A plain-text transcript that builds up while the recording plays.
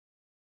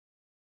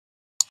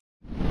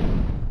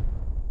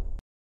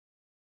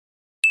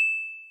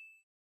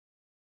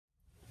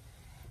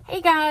Hey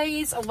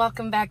guys,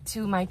 welcome back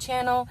to my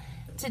channel.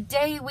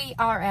 Today we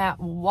are at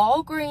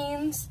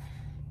Walgreens,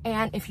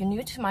 and if you're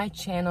new to my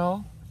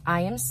channel, I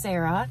am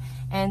Sarah,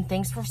 and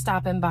thanks for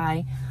stopping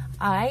by.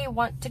 I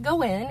want to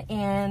go in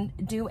and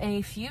do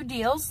a few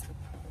deals,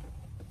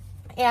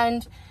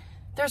 and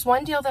there's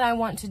one deal that I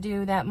want to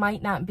do that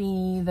might not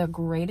be the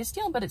greatest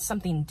deal, but it's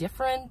something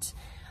different,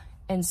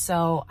 and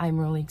so I'm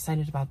really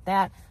excited about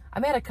that.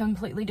 I'm at a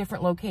completely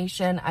different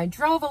location. I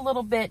drove a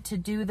little bit to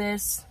do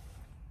this.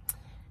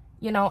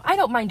 You know, I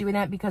don't mind doing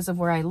that because of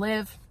where I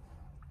live.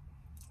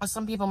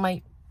 Some people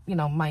might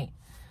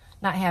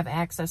not have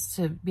access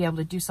to be able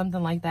to do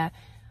something like that.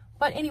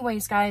 But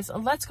anyways, guys,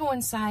 let's go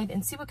inside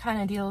and see what kind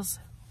of deals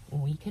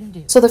we can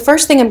do. So the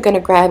first thing I'm going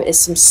to grab is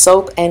some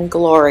Soap and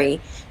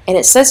Glory. And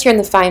it says here in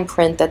the fine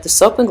print that the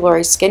Soap and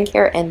Glory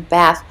skincare and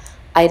bath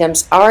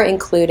items are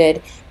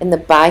included in the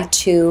buy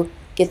two,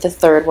 get the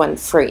third one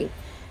free.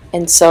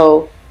 And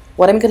so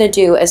what I'm going to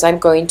do is I'm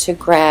going to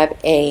grab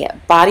a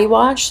body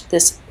wash,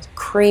 this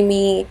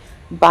creamy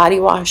body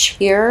wash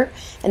here,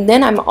 and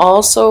then I'm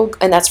also,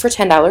 and that's for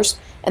 $10,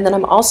 and then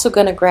I'm also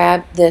going to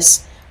grab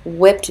this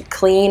whipped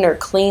clean or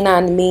clean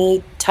on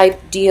me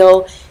type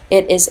deal.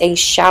 It is a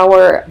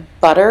shower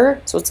butter,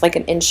 so it's like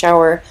an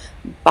in-shower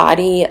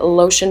body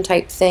lotion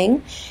type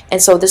thing, and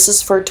so this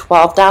is for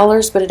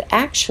 $12, but it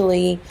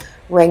actually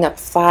rang up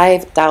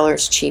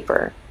 $5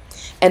 cheaper,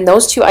 and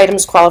those two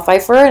items qualify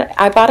for it.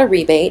 I bought a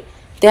rebate.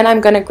 Then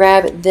I'm going to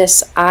grab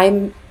this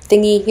eye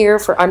thingy here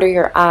for under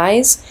your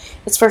eyes.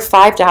 It's for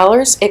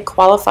 $5. It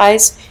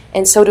qualifies,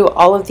 and so do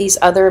all of these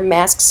other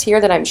masks here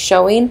that I'm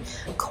showing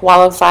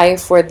qualify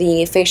for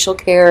the facial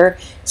care,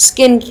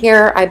 skin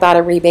care. I bought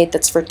a rebate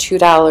that's for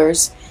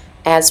 $2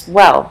 as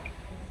well,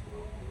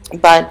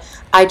 but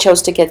I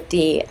chose to get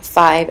the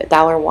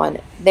 $5 one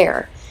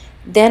there.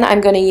 Then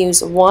I'm going to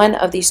use one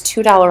of these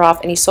 $2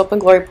 off any Soap and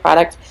Glory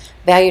product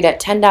valued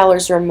at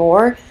 $10 or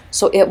more,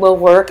 so it will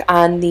work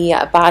on the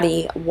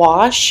body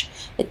wash.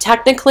 It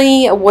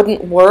technically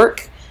wouldn't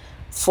work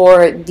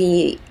for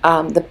the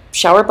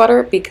shower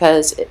butter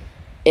because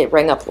it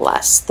rang up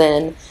less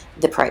than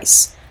the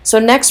price. So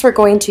next we're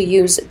going to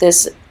use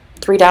this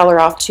 $3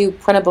 off 2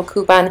 printable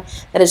coupon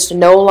that is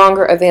no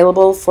longer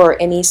available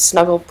for any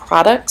Snuggle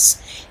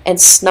products.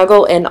 And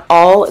Snuggle and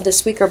all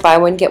this week are buy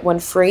one get one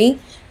free.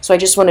 So I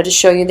just wanted to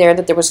show you there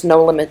that there was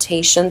no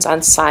limitations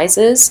on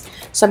sizes.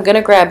 So I'm going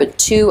to grab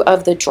 2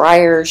 of the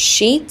dryer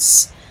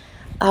sheets.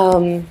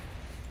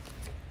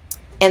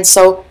 And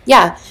so,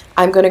 yeah,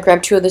 I'm going to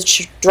grab 2 of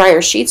the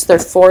dryer sheets. They're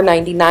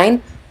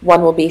 $4.99.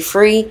 One will be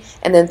free,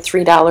 and then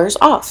 $3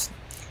 off.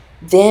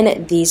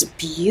 Then these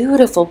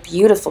beautiful,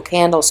 beautiful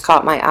candles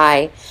caught my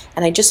eye,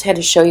 and I just had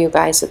to show you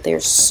guys that they're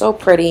so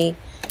pretty,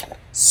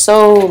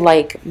 so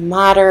like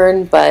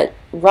modern but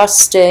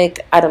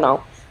rustic. I don't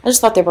know. I just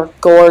thought they were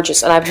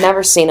gorgeous, and I've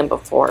never seen them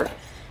before.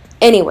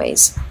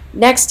 Anyways,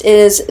 next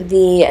is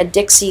the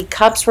Dixie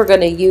cups. We're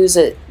going to use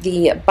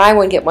the buy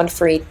one get one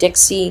free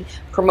Dixie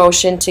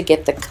promotion to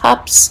get the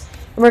cups,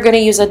 and we're going to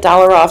use $1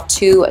 off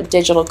 2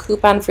 digital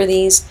coupon for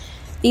these.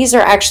 These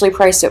are actually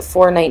priced at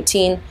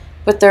 $4.19,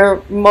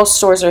 but most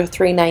stores are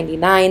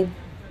 $3.99.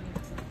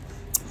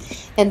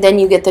 And then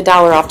you get the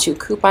 $1 off 2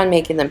 coupon,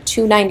 making them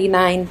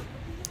 $2.99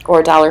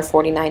 or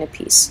 $1.49 a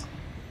piece,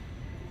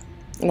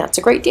 and that's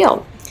a great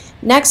deal.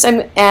 Next,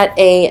 I'm at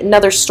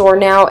another store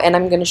now, and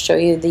I'm going to show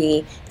you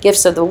the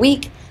gifts of the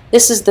week.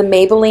 This is the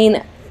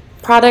Maybelline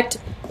product.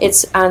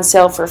 It's on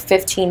sale for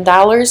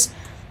 $15.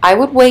 I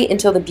would wait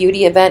until the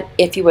beauty event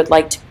if you would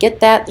like to get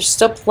that. There's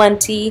still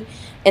plenty.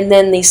 And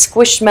then the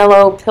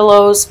Squishmallow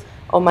pillows.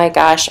 Oh my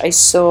gosh, I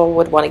so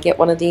would want to get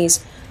one of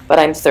these, but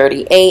I'm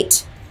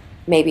 38.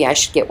 Maybe I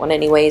should get one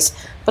anyways.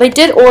 But I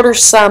did order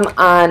some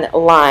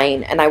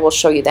online, and I will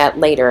show you that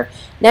later.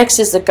 Next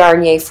is the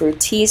Garnier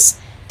Fructis.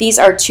 These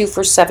are 2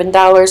 for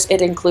 $7.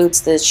 It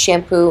includes the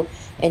shampoo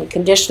and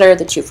conditioner,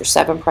 the 2 for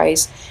 $7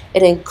 price.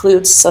 It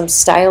includes some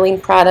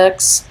styling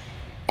products.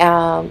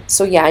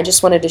 So yeah, I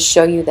just wanted to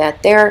show you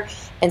that there.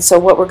 And so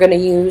what we're going to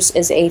use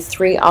is a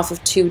 3 off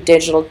of 2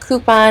 digital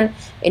coupon.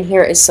 And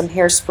here is some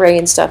hairspray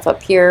and stuff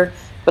up here,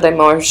 but I'm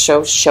more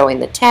showing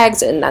the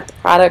tags and not the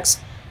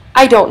products.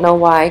 I don't know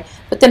why.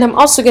 But then I'm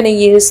also going to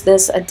use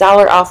this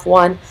 $1 off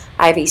 1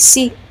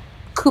 IVC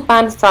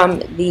coupon from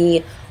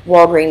the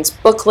Walgreens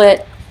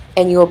booklet.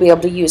 And you will be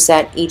able to use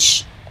that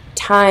each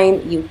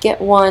time you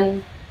get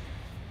one.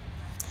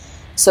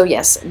 So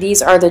yes,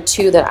 these are the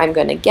 2 that I'm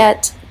going to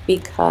get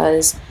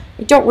because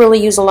I don't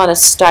really use a lot of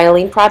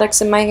styling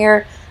products in my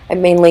hair. I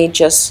mainly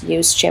just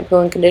use shampoo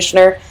and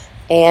conditioner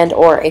and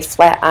or a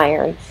flat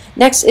iron.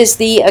 Next is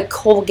the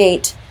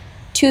Colgate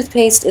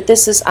toothpaste.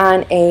 This is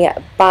on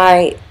a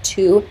buy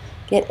 2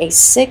 get a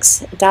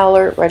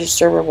 $6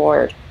 register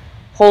reward.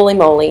 Holy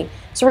moly.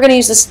 So we're going to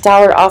use this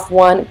 $1 off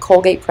 1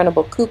 Colgate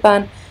printable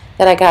coupon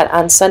that I got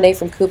on Sunday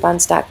from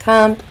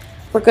coupons.com.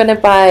 We're going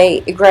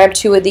to grab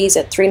 2 of these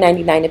at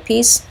 $3.99 a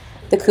piece.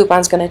 The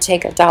coupon's going to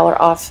take $1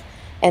 off,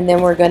 and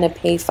then we're going to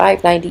pay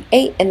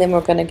 $5.98, and then we're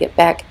going to get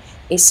back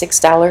a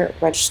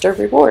 $6 register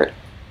reward.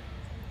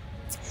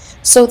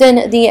 So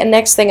then the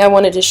next thing I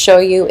wanted to show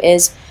you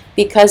is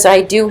because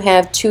I do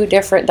have 2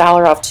 different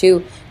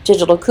 $1-off-2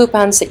 digital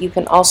coupons that you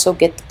can also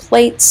get the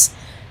plates.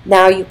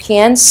 Now you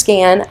can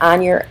scan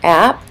on your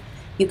app.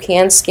 You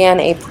can scan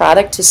a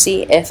product to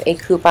see if a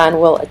coupon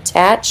will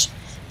attach.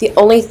 The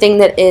only thing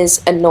that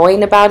is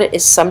annoying about it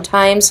is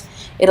sometimes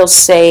it'll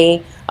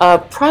say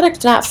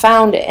product not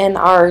found in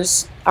our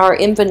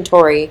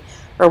inventory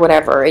or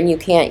whatever, and you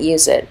can't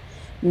use it.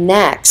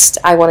 Next,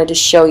 I wanted to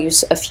show you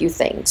a few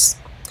things.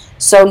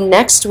 So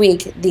next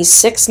week, these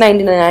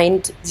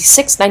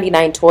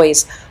 $6.99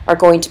 toys are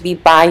going to be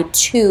buy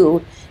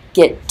 2,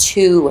 get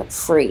 2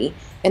 free.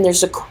 And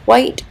there's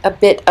quite a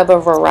bit of a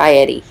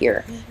variety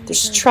here.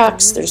 There's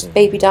trucks, there's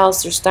baby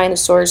dolls, there's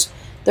dinosaurs,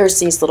 there's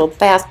these little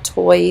bath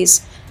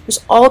toys.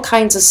 There's all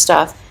kinds of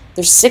stuff.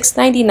 There's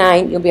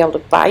 $6.99. You'll be able to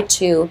buy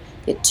 2,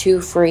 get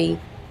 2 free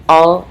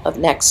all of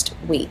next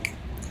week.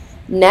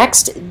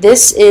 Next,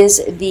 this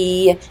is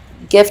the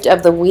gift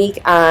of the week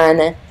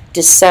on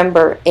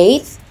December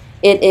 8th.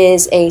 It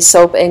is a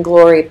Soap and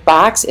Glory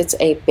box. It's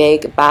a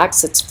big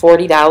box. It's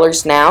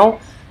 $40 now,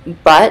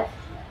 but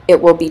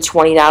it will be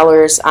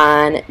 $20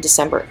 on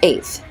December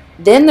 8th.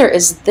 Then there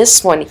is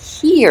this one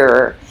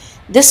here.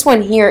 This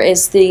one here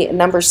is the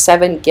number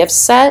 7 gift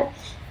set.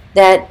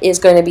 That is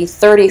going to be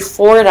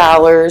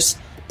 $34.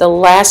 The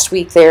last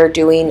week they're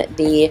doing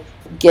the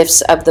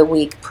Gifts of the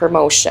Week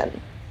promotion.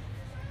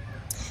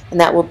 And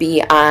that will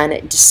be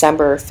on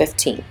December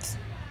 15th.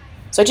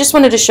 So I just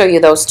wanted to show you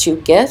those 2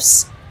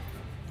 gifts.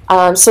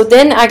 So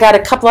then I got a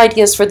couple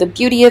ideas for the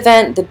beauty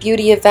event. The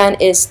beauty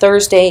event is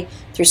Thursday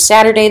through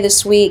Saturday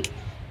this week.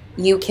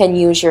 You can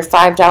use your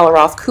 $5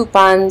 off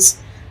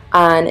coupons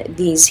on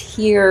these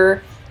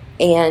here,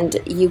 and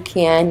you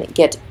can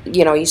get,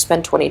 you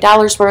spend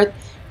 $20 worth,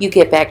 you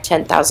get back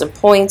 10,000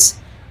 points,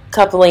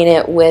 coupling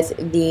it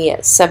with the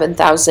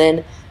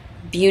 7,000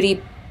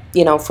 beauty,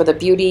 for the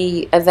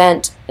beauty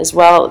event as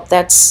well.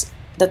 That's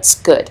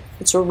good.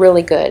 It's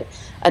really good.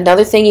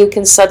 Another thing you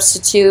can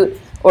substitute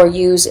or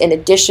use in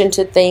addition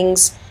to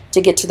things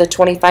to get to the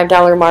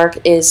 $25 mark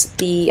is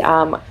the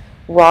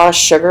raw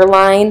sugar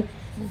line.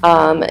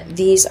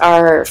 These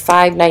are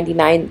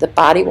 $5.99, the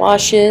body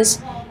washes,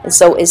 and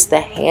so is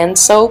the hand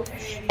soap,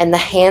 and the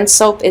hand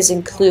soap is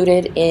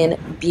included in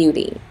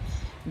beauty.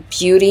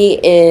 Beauty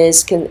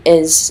is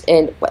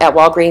at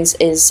Walgreens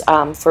is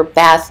for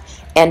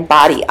bath and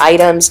body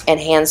items, and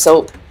hand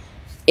soap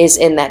is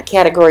in that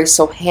category,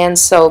 so hand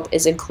soap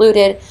is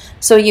included.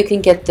 So you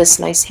can get this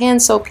nice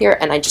hand soap here,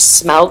 and I just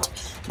smelled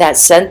that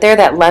scent there,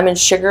 that lemon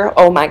sugar.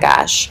 Oh my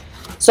gosh.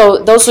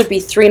 So those would be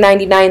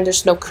 $3.99.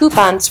 There's no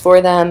coupons for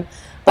them.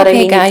 But okay, I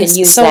mean, guys, you can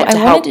use so that to I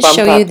help wanted to bump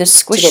show up you the to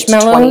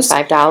Squishmallows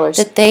get to $25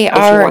 that they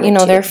are,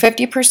 they're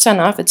 50%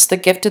 off. It's the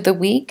gift of the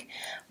week.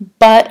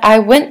 But I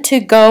went to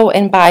go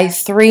and buy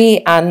 3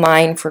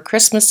 online for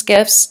Christmas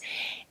gifts,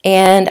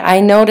 and I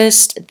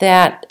noticed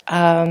that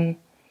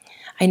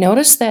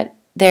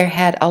there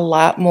had a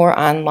lot more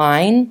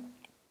online.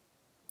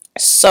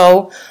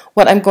 So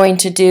what I'm going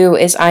to do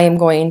is I am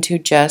going to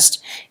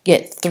just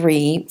get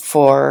 3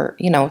 for,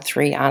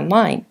 3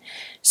 online.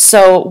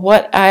 So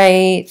what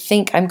I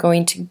think I'm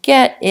going to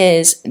get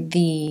is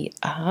the,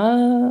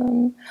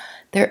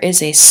 there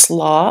is a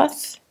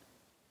sloth.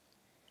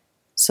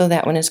 So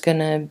that one is going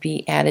to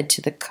be added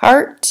to the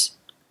cart.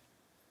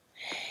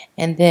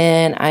 And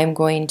then I'm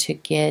going to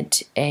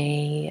get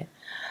a,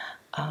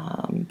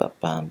 I'll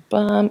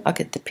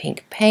get the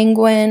pink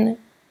penguin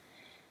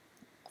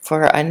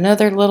for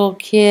another little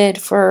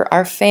kid for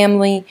our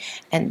family.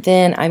 And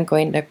then I'm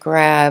going to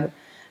grab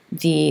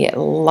the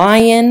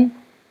lion.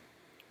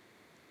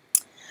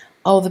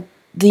 Oh,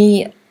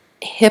 the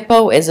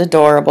hippo is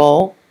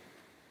adorable.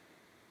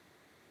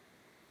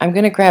 I'm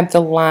going to grab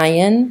the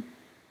lion.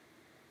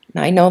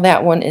 Now, I know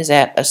that one is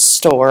at a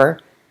store,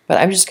 but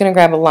I'm just going to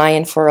grab a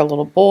lion for a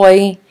little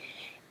boy.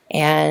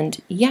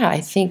 And yeah, I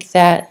think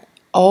that,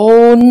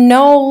 oh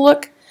no,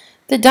 look,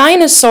 the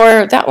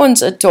dinosaur, that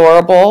one's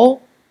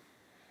adorable.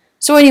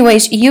 So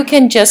anyways, you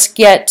can just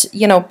get,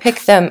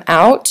 pick them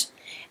out.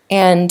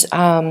 And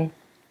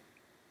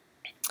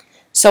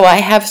so I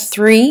have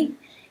 3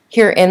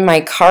 here in my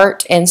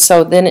cart, and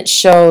so then it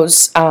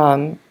shows,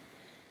 I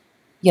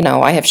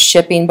have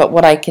shipping, but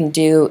what I can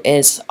do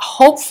is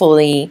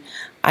hopefully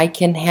I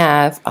can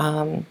have,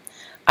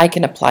 I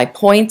can apply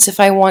points if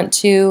I want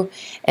to,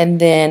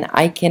 and then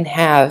I can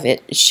have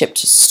it shipped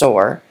to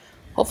store.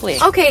 Hopefully.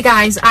 Okay,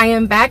 guys, I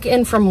am back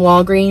in from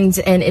Walgreens,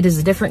 and it is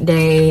a different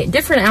day,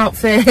 different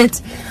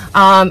outfit.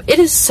 It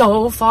is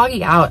so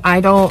foggy out.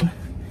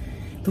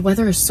 The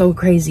weather is so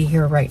crazy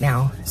here right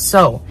now.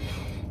 So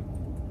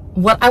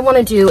what I want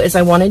to do is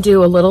I want to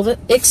do a little bit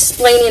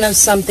explaining of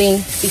something,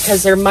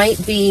 because there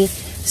might be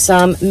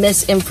some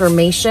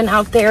misinformation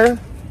out there,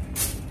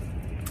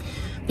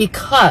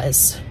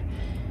 because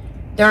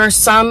there are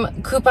some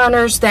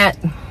couponers that,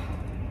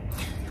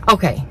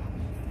 okay,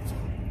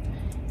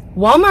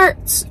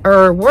 Walmart's,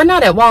 or we're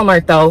not at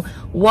Walmart though,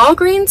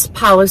 Walgreens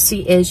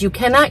policy is you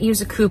cannot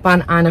use a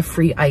coupon on a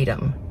free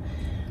item.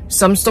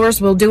 Some stores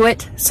will do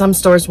it, some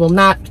stores will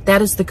not.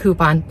 That is the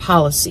coupon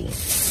policy.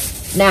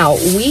 Now,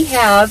 we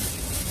have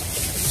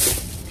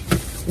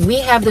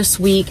we have this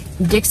week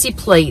Dixie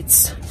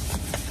plates,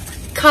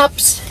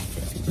 cups,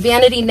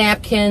 vanity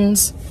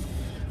napkins,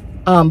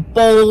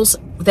 bowls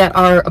that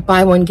are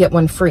buy one get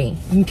one free.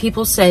 And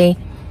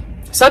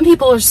some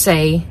people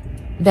say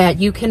that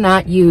you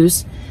cannot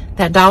use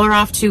that $1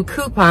 off 2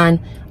 coupon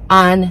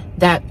on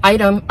that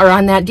item or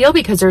on that deal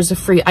because there's a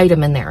free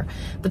item in there.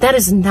 But that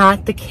is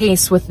not the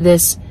case with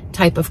this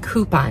type of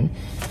coupon,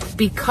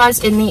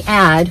 because in the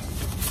ad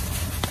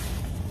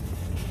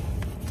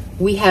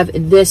we have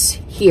this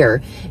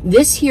here.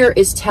 This here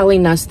is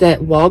telling us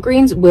that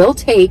Walgreens will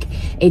take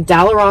a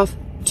 $1 off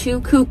 2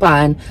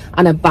 coupon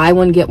on a buy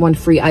one get one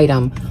free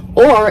item,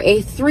 or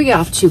a 3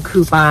 off 2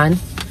 coupon,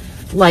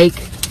 like,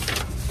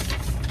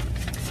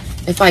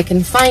 if I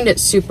can find it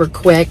super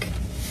quick,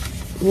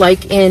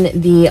 like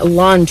in the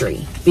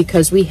laundry,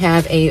 because we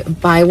have a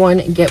buy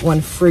one get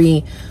one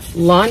free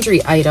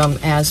laundry item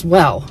as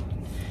well,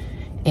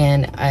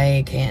 and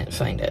I can't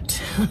find it.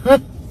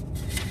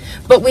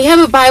 But we have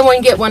a buy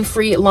one get one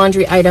free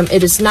laundry item.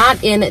 It is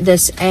not in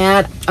this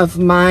ad of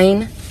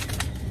mine,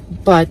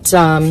 but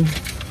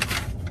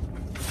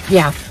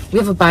yeah, we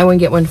have a buy one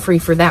get one free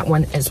for that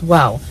one as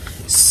well.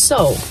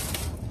 So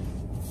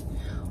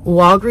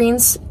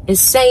Walgreens is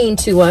saying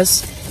to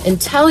us and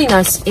telling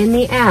us in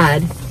the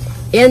ad,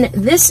 in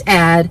this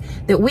ad,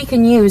 that we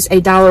can use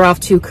a $1 off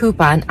 2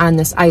 coupon on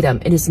this item.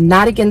 It is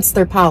not against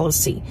their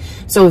policy.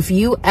 So if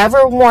you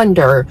ever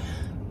wonder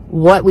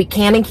what we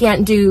can and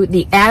can't do,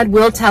 the ad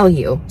will tell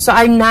you. So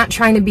I'm not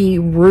trying to be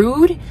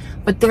rude,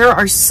 but there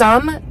are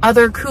some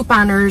other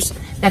couponers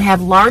that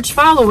have large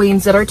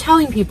followings that are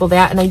telling people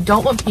that, and I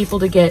don't want people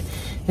to get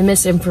the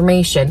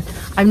misinformation.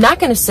 I'm not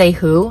going to say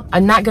who.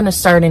 I'm not going to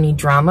start any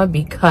drama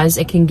because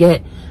it can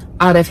get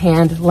out of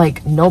hand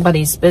like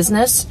nobody's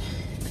business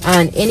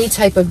on any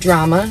type of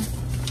drama.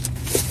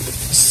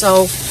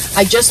 So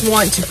I just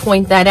want to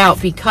point that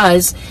out,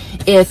 because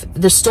if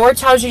the store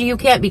tells you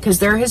can't, because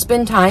there has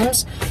been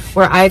times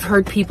where I've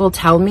heard people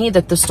tell me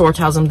that the store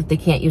tells them that they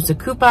can't use a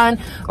coupon,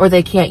 or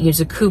they can't use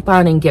a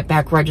coupon and get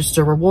back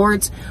register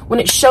rewards, when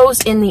it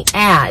shows in the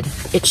ad.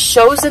 It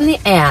shows in the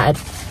ad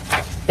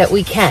that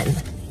we can.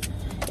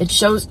 It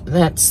shows,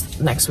 that's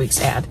next week's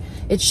ad.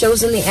 It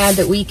shows in the ad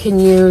that we can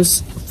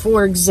use,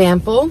 for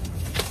example,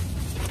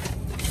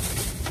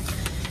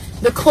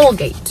 the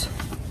Colgate.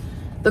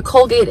 The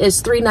Colgate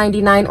is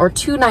 $3.99 or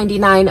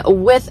 $2.99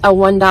 with a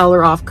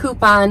 $1 off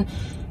coupon,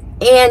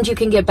 and you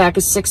can get back a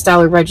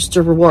 $6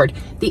 register reward.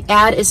 The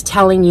ad is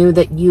telling you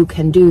that you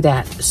can do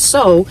that.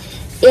 So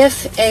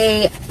if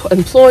a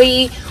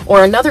employee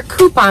or another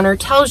couponer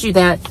tells you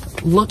that,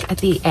 look at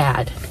the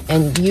ad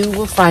and you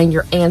will find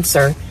your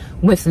answer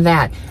with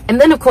that.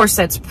 And then of course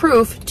that's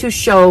proof to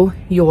show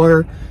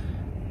your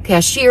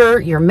cashier,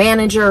 your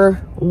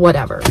manager,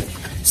 whatever.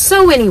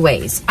 So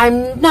anyways,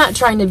 I'm not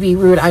trying to be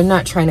rude. I'm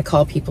not trying to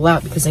call people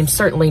out, because I'm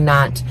certainly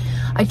not.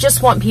 I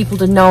just want people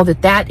to know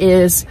that that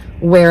is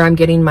where I'm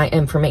getting my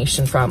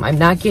information from. I'm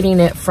not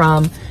getting it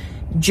from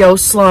Joe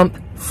Slump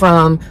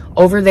from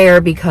over there,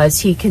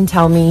 because he can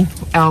tell me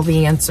all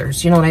the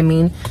answers. You know what I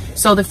mean?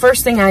 So the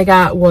first thing I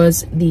got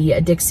was the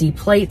Dixie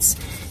plates.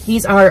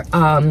 These are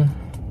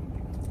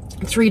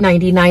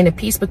 $3.99 a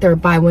piece, but they're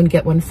buy one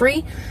get one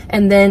free.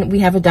 And then we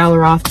have a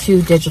 $1 off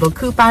 2 digital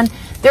coupon.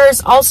 There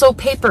is also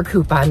paper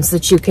coupons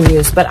that you can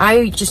use, but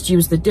I just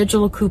use the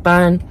digital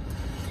coupon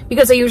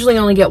because I usually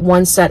only get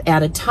one set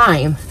at a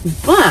time.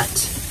 But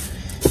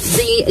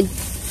the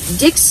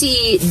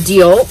Dixie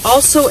deal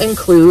also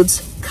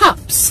includes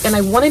cups, and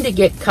I wanted to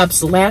get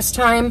cups last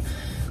time,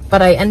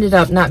 but I ended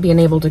up not being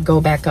able to go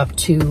back up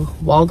to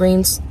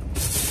Walgreens.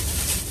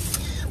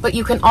 But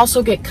you can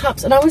also get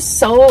cups, and I was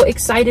so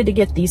excited to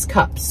get these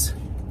cups.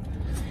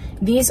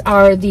 These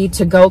are the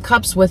to-go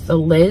cups with the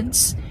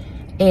lids,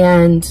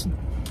 and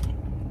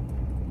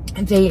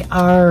they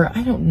are,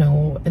 I don't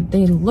know,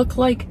 they look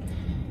like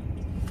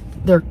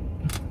they're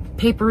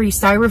papery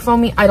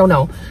styrofoamy, I don't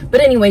know.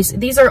 But anyways,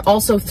 these are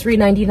also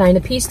 $3.99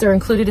 a piece. They're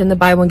included in the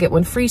buy one get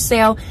one free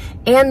sale,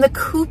 and the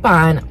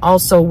coupon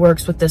also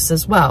works with this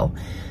as well,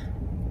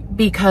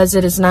 because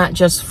it is not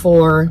just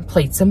for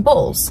plates and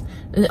bowls.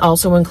 It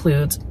also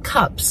includes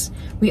cups.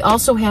 We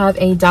also have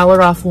a $1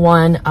 off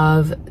 1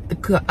 of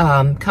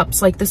the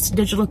cups like this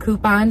digital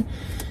coupon.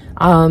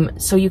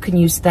 So you can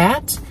use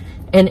that,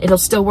 and it'll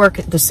still work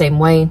the same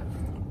way.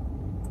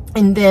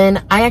 And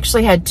then I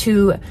actually had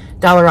 $2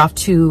 off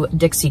 2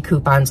 Dixie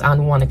coupons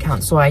on one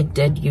account, so I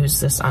did use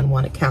this on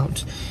one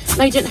account.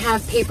 And I didn't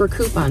have paper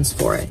coupons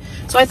for it.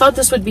 So I thought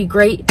this would be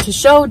great to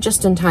show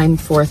just in time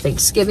for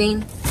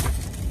Thanksgiving,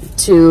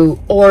 to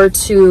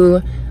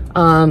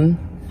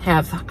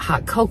have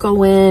hot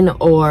cocoa in,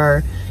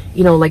 or,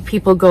 you know, like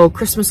people go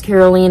Christmas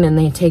caroling and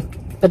they take,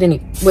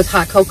 with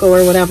hot cocoa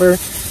or whatever.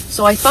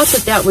 So I thought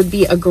that that would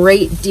be a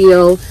great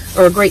deal,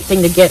 or a great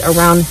thing to get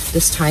around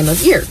this time of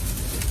year.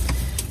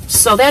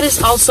 So that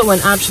is also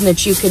an option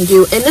that you can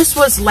do. And this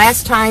was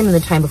last time and the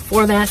time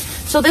before that.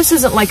 So this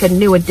isn't like a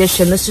new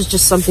addition. This is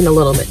just something a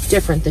little bit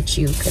different that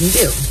you can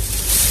do.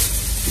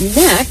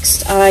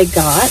 Next, I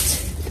got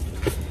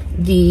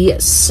the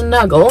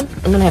Snuggle.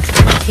 I'm gonna have to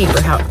get the paper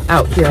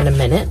out here in a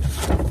minute.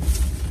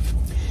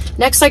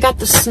 Next, I got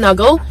the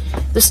Snuggle.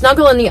 The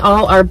Snuggle and the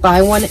All are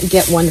buy one,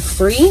 get one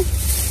free.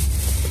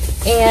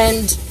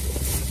 And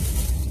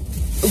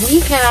we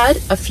had,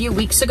 a few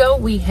weeks ago,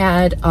 we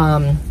had,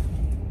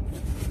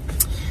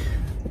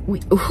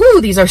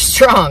 these are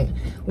strong.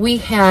 We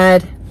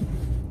had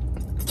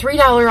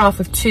 $3 off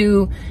of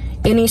 2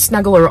 any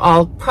Snuggle or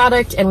All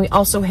product, and we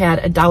also had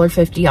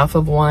 $1.50 off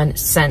of 1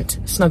 cent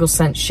Snuggle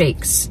Scent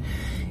shakers,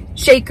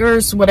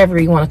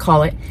 whatever you want to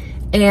call it.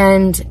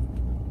 And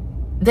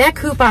that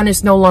coupon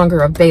is no longer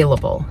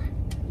available.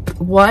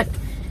 What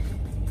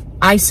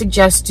I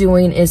suggest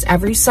doing is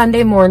every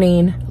Sunday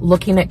morning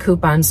looking at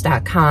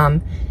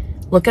coupons.com,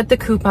 look at the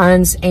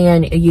coupons,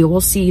 and you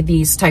will see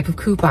these type of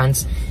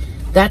coupons.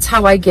 That's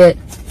how I get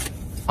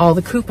all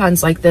the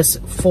coupons like this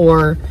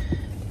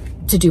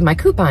to do my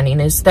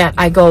couponing, is that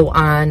I go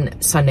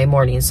on Sunday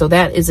morning. So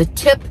that is a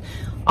tip.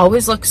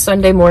 Always look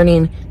Sunday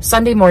morning.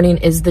 Sunday morning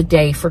is the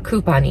day for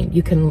couponing.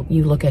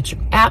 You look at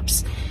your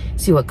apps,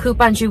 see what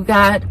coupons you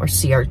got, or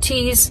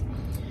CRTs.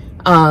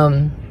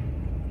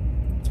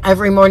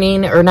 Every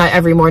morning, or not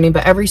every morning,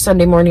 but every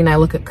Sunday morning, I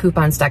look at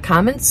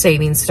coupons.com and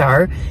Savings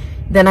Star.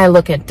 Then I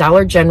look at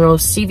Dollar General,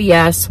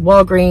 CVS,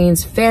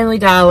 Walgreens, Family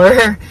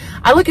Dollar.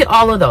 I look at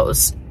all of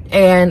those,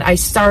 and I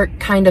start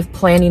kind of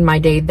planning my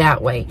day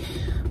that way.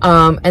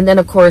 And then,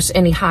 of course,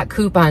 any hot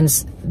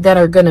coupons that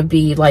are going to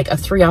be like a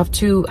 3 off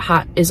 2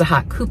 is a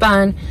hot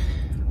coupon.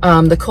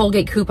 The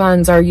Colgate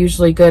coupons are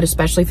usually good,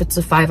 especially if it's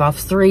a 5 off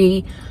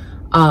 3.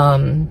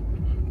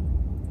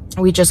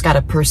 We just got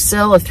a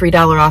Persil, a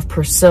 $3 off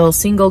Persil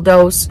single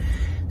dose.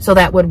 So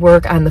that would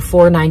work on the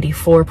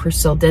 $4.94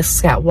 Persil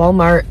discs at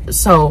Walmart.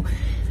 So,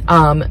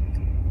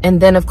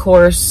 and then of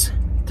course,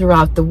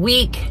 throughout the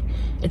week,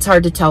 it's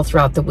hard to tell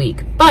throughout the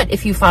week. But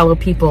if you follow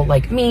people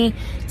like me,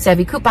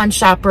 Savvy Coupon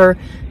Shopper,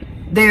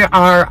 they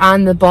are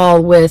on the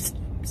ball with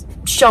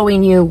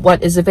showing you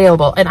what is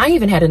available. And I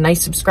even had a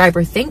nice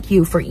subscriber, thank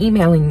you for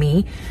emailing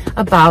me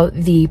about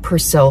the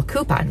Persil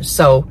coupon.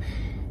 So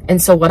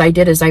what I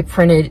did is I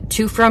printed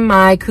 2 from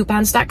my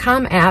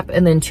coupons.com app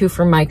and then 2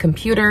 from my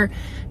computer.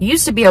 I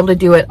used to be able to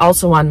do it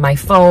also on my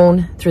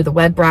phone through the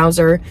web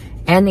browser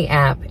and the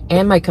app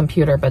and my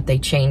computer, but they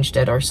changed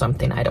it or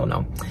something, I don't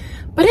know.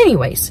 But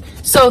anyways,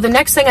 so the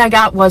next thing I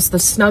got was the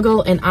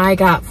Snuggle, and I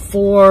got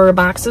 4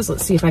 boxes.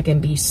 Let's see if I can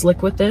be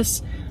slick with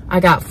this. I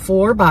got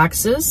 4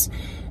 boxes.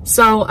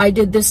 So I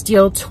did this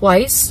deal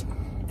twice,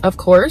 of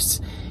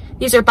course.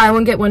 These are buy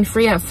one, get one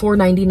free at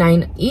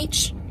 $4.99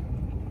 each.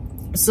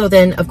 So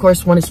then, of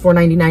course, one is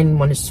 $4.99 and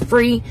one is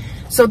free.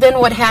 So then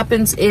what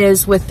happens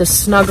is with the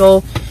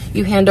Snuggle,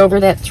 you hand over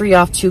that 3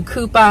 off 2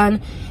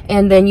 coupon,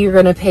 and then you're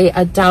going to pay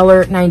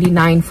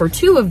 $1.99 for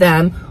 2 of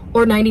them,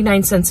 or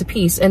 99 cents a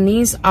piece. And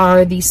these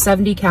are the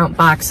 70 count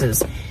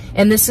boxes.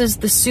 And this is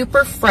the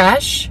super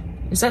fresh.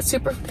 Is that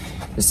super?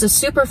 This is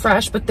super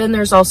fresh, but then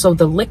there's also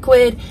the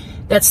liquid.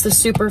 That's the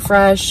super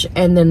fresh,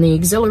 and then the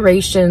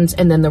exhilarations,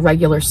 and then the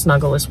regular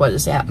Snuggle is what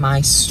is at my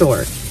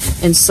store.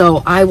 And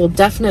so I will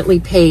definitely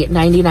pay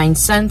 99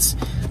 cents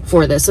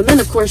for this. And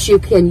then of course you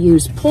can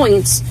use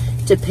points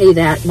to pay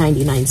that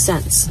 99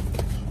 cents.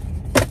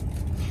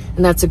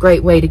 And that's a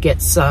great way to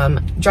get some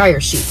dryer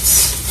sheets.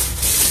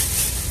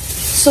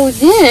 So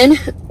then,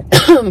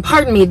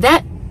 pardon me,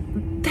 that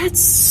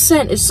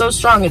scent is so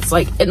strong, it's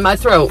like in my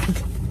throat.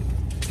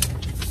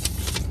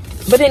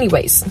 But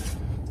anyways,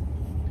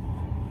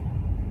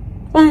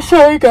 I'm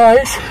sorry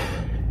guys.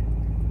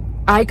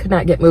 I could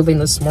not get moving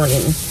this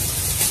morning.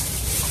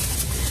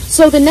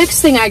 So the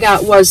next thing I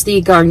got was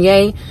the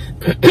Garnier.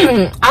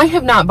 I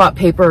have not bought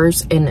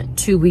papers in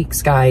 2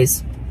 weeks,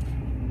 guys.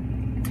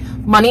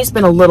 Money's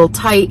been a little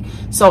tight,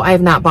 so I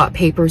have not bought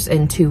papers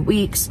in 2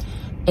 weeks.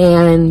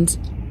 And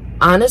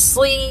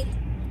honestly,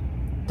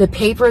 the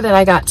paper that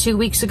I got 2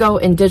 weeks ago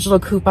in digital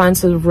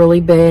coupons has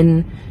really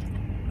been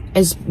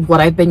is what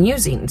I've been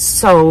using.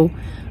 So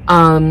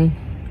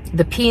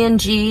the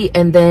P&G,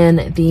 and then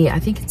I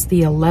think it's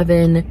the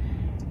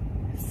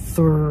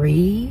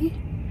 11/3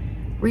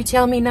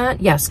 Retail Me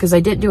Not. Yes, because I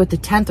didn't do it the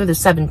 10th or the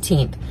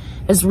 17th.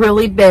 Has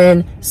really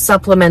been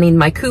supplementing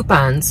my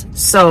coupons.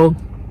 So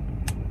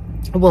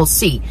we'll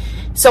see.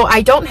 So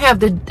I didn't have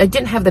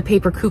the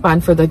paper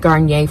coupon for the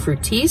Garnier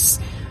Fructis,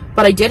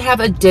 but I did have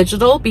a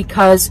digital,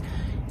 because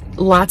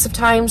lots of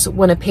times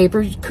when a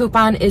paper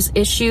coupon is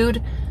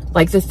issued,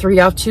 like the 3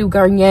 off 2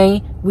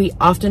 Garnier, we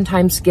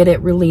oftentimes get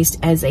it released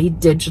as a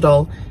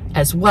digital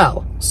as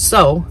well.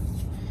 So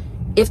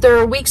if there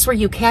are weeks where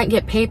you can't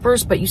get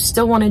papers, but you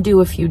still want to do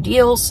a few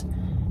deals,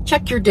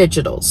 check your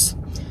digitals.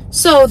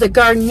 So the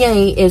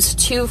Garnier is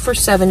 2 for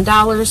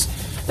 $7.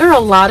 There are a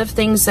lot of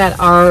things that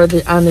are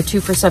on the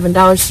 2 for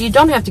 $7. So you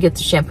don't have to get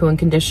the shampoo and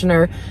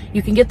conditioner.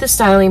 You can get the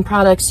styling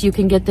products. You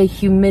can get the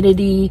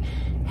humidity,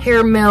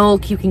 hair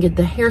milk. You can get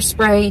the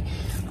hairspray.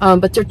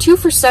 But they're 2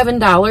 for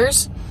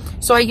 $7.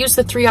 So I use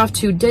the 3 off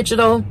 2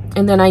 digital,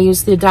 and then I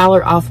use the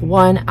 $1 off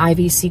 1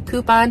 IVC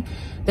coupon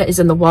that is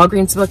in the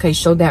Walgreens book. I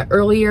showed that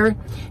earlier.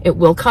 It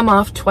will come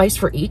off twice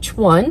for each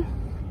one.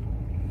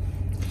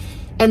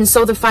 And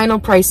so the final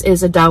price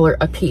is $1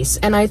 a piece.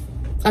 And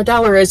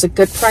 $1 is a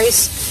good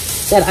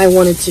price that I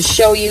wanted to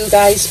show you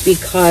guys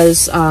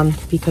because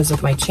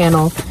of my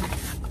channel.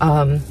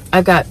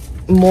 I've got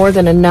more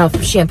than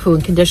enough shampoo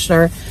and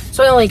conditioner,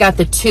 so I only got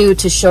the 2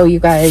 to show you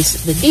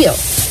guys the deal.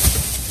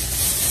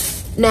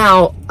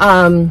 Now,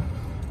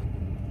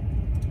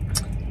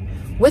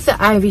 with the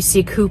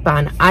IVC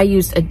coupon, I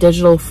used a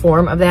digital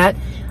form of that.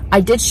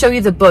 I did show you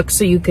the book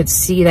so you could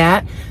see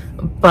that,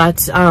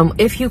 but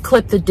if you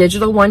clip the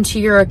digital one to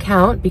your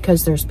account,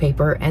 because there's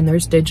paper and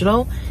there's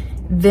digital,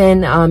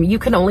 then you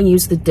can only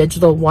use the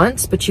digital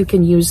once, but you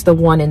can use the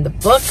one in the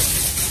book.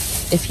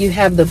 If you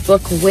have the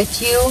book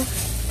with you,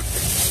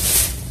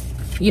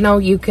 you know,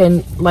 you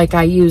can, like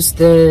I used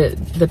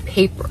the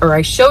paper, or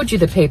I showed you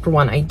the paper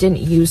one. I didn't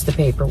use the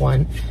paper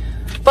one.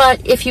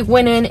 But if you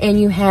went in and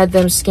you had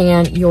them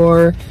scan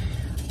your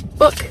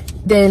book,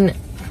 then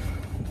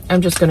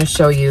I'm just going to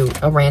show you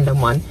a random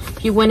one.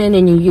 If you went in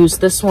and you use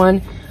this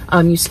one,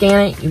 you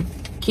scan it, you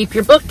keep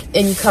your book,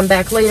 and you come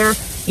back later,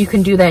 you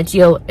can do that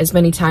deal as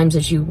many times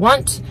as you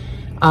want.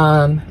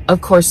 Of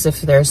course,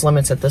 if there's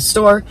limits at the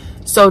store.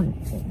 So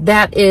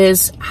that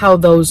is how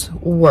those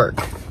work.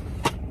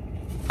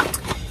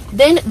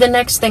 Then the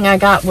next thing I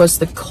got was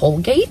the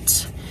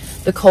Colgate.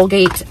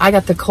 I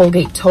got the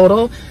Colgate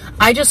Total.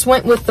 I just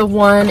went with the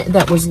one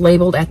that was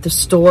labeled at the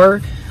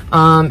store.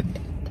 I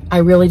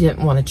really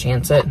didn't want to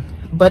chance it.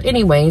 But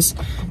anyways,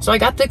 so I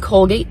got the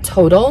Colgate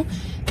Total.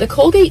 The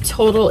Colgate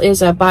Total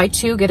is a buy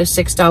 2, get a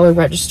 $6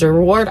 register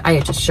reward. I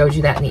just showed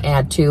you that in the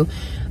ad too.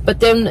 But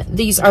then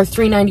these are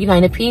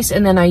 $3.99 a piece,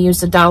 and then I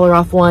used a $1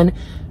 off one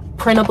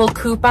printable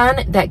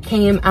coupon that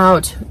came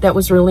out, that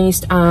was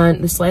released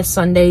on this last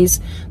Sunday's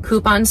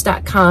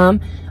coupons.com.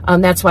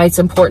 That's why it's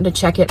important to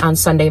check it on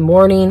Sunday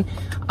morning.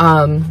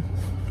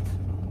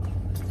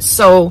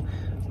 So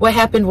what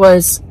happened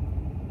was,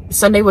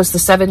 Sunday was the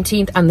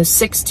 17th. On the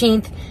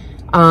 16th,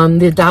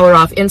 the $1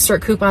 off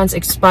insert coupons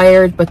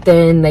expired, but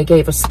then they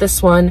gave us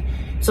this one.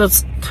 So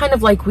it's kind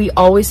of like we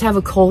always have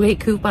a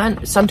Colgate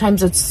coupon.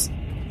 Sometimes it's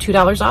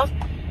 $2 off,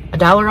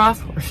 $1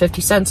 off, or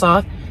 50 cents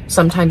off.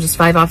 Sometimes it's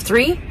 5 off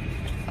 3.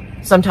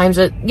 Sometimes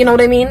it, you know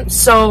what I mean?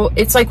 So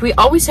it's like we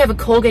always have a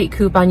Colgate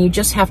coupon. You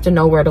just have to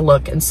know where to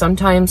look. And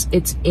sometimes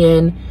it's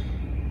in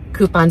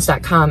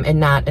coupons.com and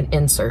not an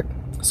insert.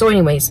 So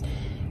anyways,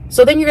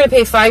 so then you're going to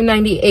pay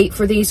 $5.98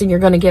 for these, and you're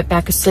going to get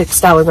back a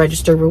 $6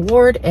 register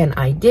reward. And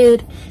I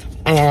did.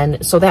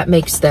 And so that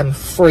makes them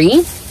free.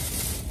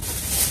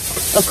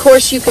 Of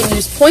course, you can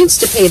use points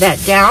to pay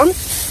that down,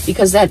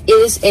 because that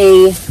is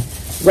a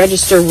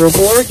register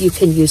reward. You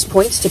can use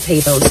points to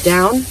pay those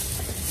down.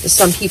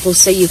 Some people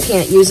say you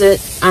can't use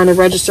it on a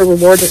register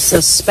reward that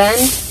says spend.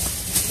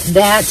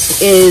 That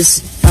is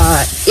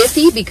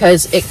iffy,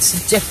 because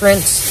it's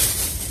different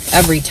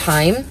every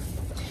time.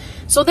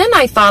 So then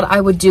I thought I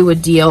would do a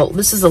deal.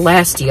 This is the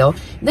last deal.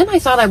 Then I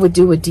thought I would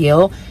do a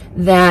deal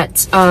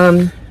that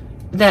I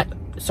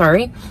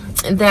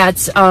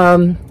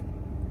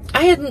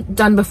hadn't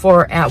done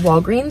before at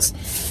Walgreens.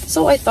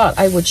 So I thought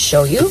I would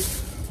show you.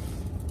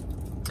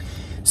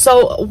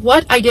 So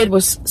what I did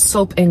was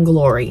Soap and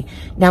Glory.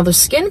 Now the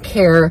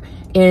skincare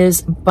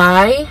is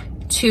buy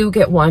 2,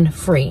 get 1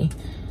 free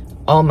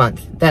all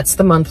month. That's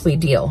the monthly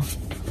deal.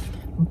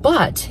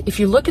 But if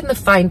you look in the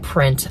fine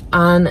print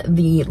on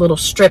the little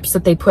strips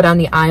that they put on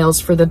the aisles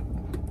for the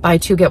buy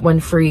 2, get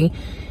 1 free,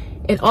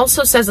 it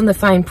also says in the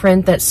fine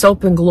print that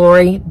Soap and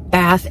Glory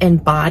Bath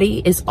and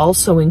Body is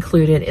also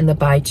included in the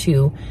buy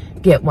 2,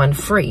 get 1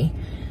 free.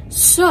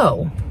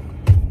 So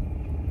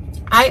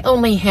I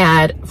only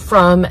had,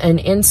 from an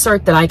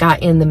insert that I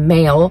got in the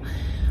mail,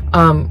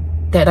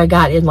 that I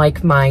got in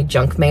like my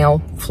junk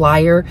mail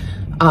flyer,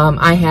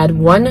 I had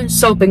 1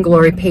 Soap and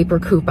Glory paper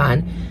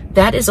coupon.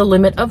 That is a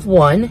limit of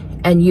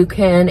 1, and you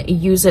can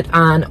use it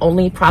on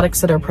only products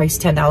that are priced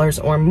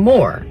 $10 or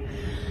more.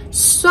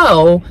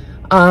 So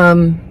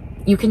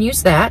you can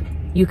use that.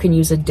 You can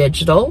use a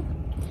digital.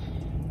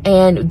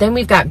 And then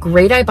we've got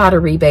Great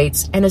Ibotta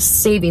rebates and a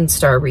Saving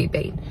Star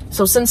rebate.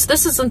 So since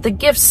this isn't the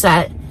gift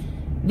set,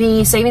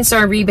 the Saving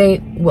Star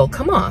rebate will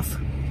come off.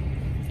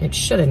 It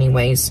should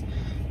anyways.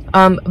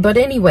 But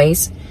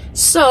anyways,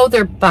 so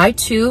they're buy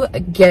 2,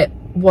 get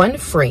 1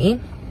 free.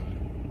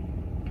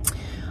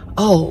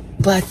 Oh,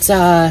 but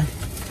I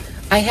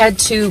had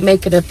to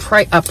make it a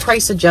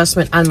price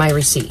adjustment on my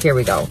receipt. Here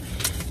we go.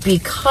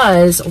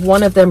 Because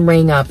one of them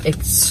rang up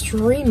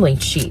extremely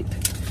cheap.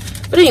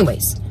 But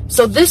anyways,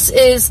 so this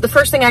is, the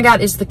first thing I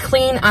got is the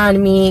Clean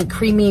On Me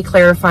Creamy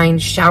Clarifying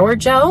Shower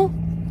Gel.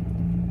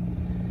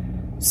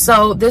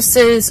 So this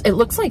is, it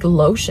looks like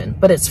lotion,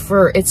 but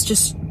it's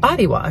just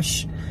body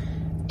wash.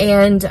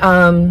 And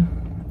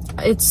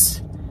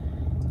it's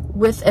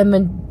with a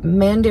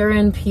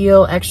mandarin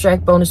peel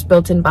extract bonus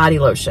built-in body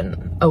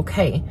lotion.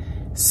 Okay.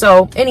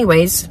 So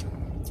anyways,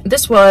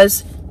 this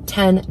was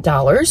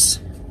 $10.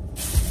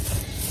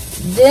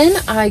 Then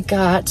I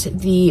got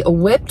the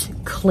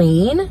Whipped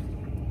Clean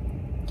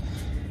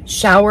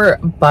Shower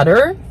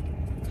Butter.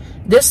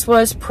 This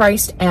was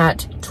priced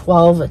at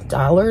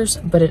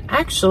 $12, but it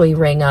actually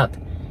rang up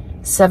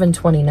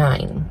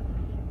 $7.29.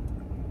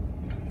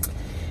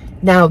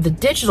 Now, the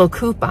digital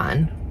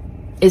coupon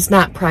is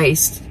not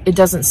priced. It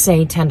doesn't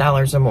say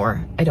 $10 or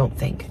more, I don't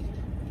think.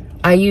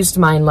 I used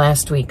mine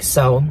last week,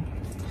 so.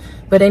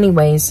 But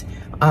anyways,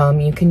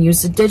 you can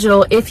use the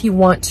digital if you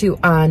want to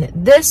on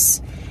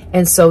this.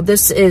 And so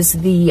this is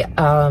the,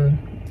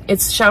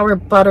 it's shower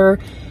butter,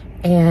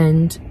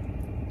 and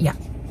yeah.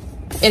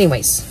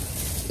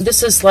 Anyways,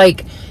 this is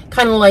like,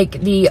 kind of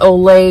like the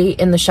Olay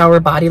in the shower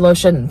body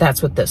lotion.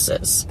 That's what this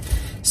is.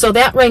 So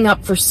that rang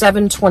up for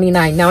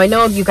 $7.29. Now, I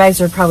know you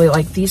guys are probably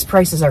like, these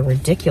prices are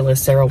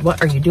ridiculous, Sarah.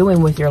 What are you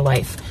doing with your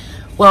life?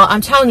 Well,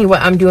 I'm telling you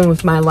what I'm doing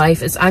with my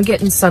life is I'm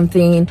getting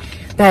something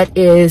that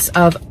is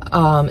of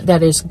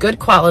that is good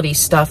quality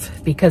stuff,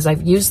 because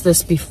I've used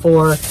this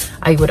before.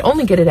 I would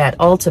only get it at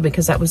Ulta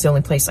because that was the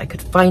only place I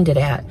could find it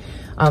at.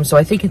 So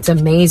I think it's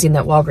amazing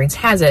that Walgreens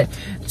has it.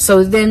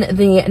 So then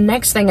the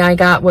next thing I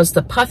got was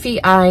the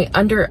Puffy Eye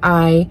Under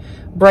Eye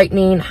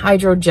Brightening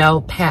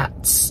Hydrogel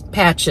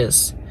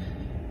Patches.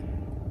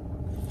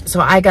 So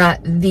I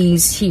got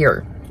these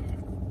here.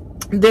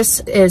 This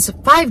is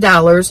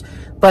 $5,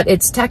 but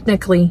it's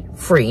technically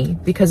free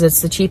because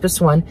it's the cheapest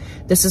one.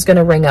 This is going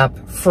to ring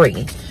up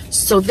free.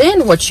 So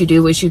then what you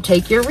do is you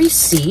take your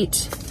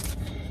receipt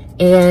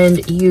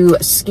and you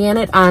scan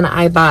it on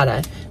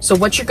Ibotta. So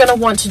what you're going to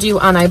want to do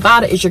on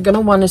Ibotta is you're going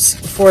to want to,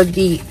 for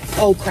the,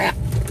 oh crap,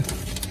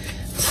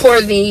 for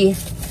the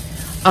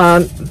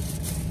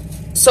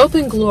Soap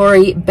 &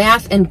 Glory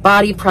bath and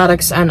body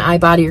products on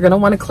Ibotta, you're going to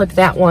want to click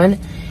that one,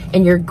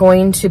 and you're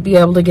going to be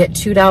able to get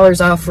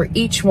 $2 off for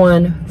each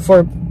one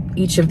for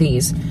each of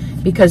these,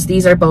 because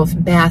these are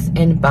both bath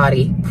and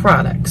body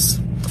products.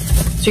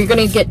 So you're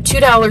going to get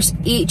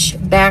 $2 each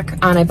back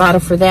on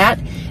Ibotta for that.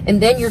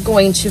 And then you're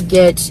going to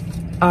get,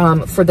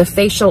 for the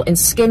facial and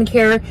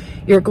skincare,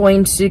 you're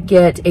going to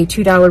get a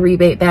 $2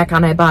 rebate back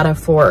on Ibotta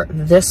for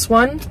this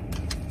one.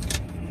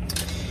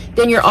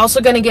 Then you're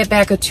also going to get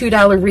back a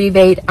 $2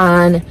 rebate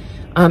on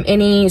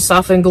any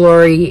Soap &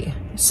 Glory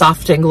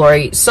Soap &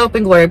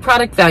 Glory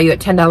product value at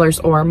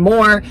 $10 or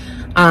more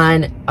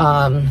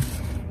on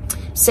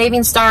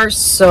Saving Stars.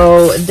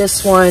 So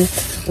this one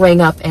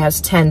rang up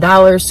as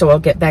 $10, so I'll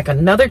get back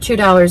another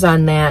 $2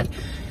 on that.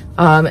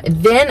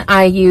 Then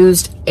I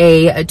used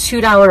a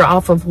 $2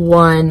 off of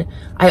one.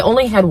 I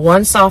only had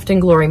one Soft &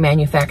 Glory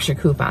manufacturer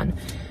coupon.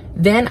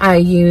 Then I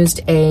used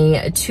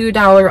a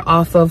 $2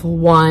 off of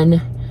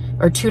one,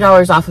 or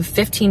 $2 off of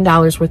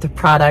 $15 worth of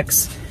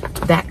products,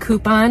 that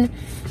coupon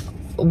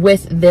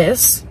with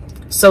this.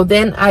 So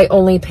then I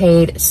only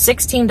paid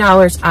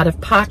 $16 out of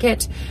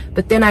pocket,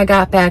 but then I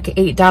got back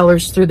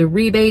 $8 through the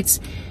rebates,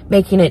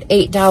 making it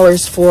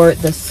 $8 for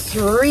the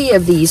 3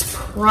 of these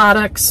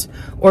products,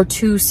 or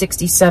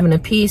 $2.67 a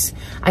piece.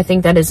 I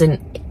think that is a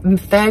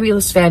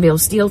fabulous,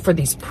 fabulous deal for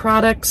these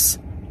products.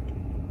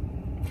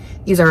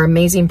 These are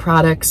amazing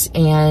products,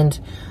 and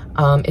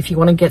if you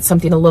want to get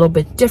something a little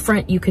bit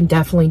different, you can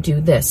definitely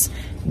do this.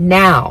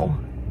 Now,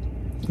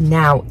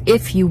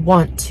 if you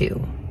want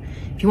to,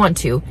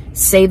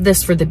 save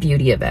this for the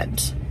beauty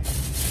event.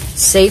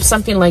 Save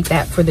something like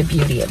that for the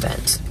beauty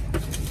event.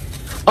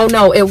 Oh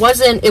no, it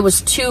wasn't, it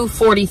was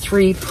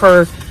 $2.43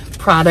 per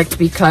product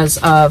because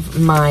of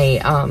my,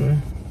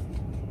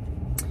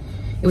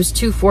 it was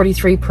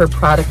 $2.43 per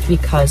product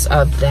because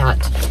of that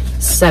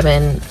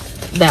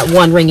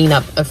one ringing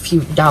up a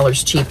few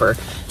dollars cheaper.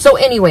 So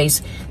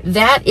anyways,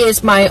 that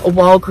is my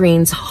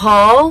Walgreens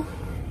haul.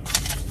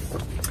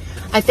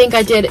 I think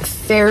I did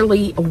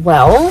fairly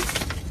well.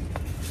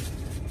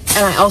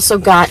 And I also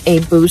got a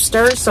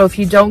booster. So if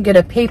you don't get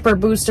a paper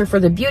booster for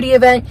the beauty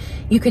event,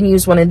 you can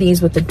use one of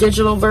these with the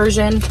digital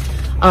version.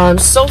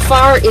 So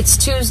far, it's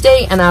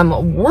Tuesday, and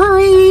I'm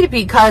worried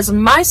because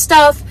my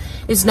stuff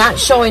is not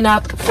showing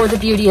up for the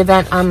beauty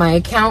event on my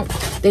account.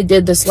 They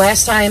did this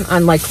last time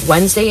on like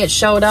Wednesday, it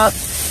showed up.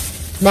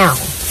 Now,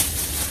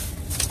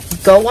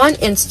 go on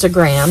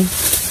Instagram,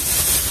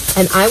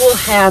 and I will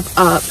have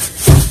up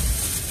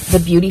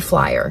the beauty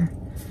flyer,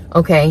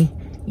 okay?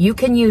 You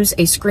can use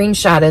a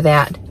screenshot of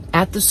that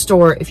at the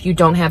store if you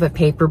don't have a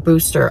paper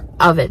booster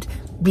of it,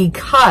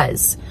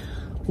 because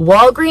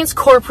Walgreens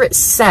corporate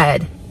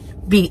said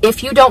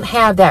if you don't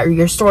have that, or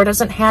your store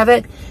doesn't have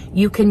it,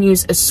 you can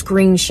use a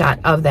screenshot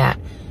of that.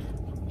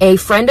 A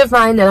friend of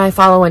mine that I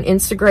follow on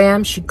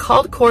Instagram, she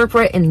called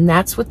corporate, and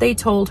that's what they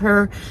told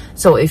her.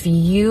 So if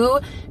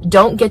you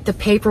don't get the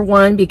paper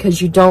one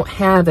because you don't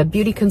have a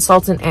beauty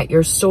consultant at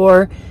your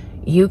store,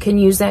 you can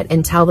use that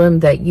and tell them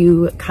that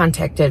you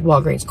contacted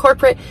Walgreens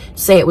corporate,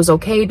 say it was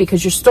okay,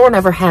 because your store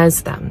never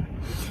has them.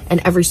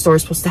 And every store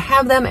is supposed to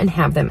have them and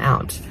have them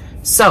out.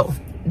 So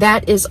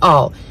that is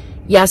all.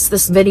 Yes,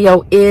 this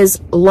video is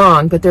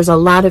long, but there's a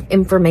lot of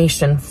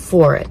information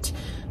for it.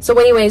 So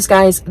anyways,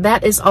 guys,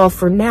 that is all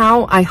for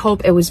now. I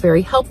hope it was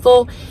very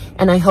helpful,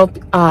 and I hope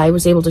I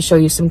was able to show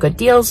you some good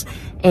deals.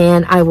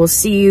 And I will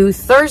see you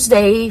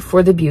Thursday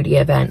for the beauty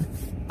event.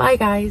 Bye,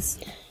 guys.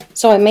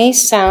 So it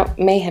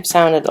may have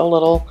sounded a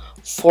little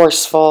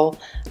forceful,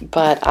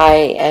 but I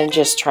am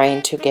just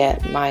trying to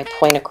get my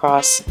point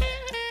across.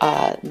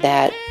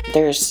 that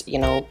there's, you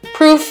know,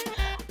 proof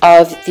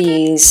of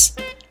these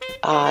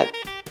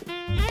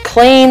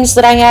claims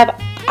that I have.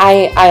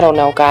 I don't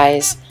know,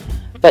 guys,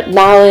 but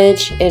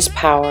knowledge is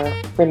power.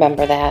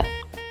 Remember that.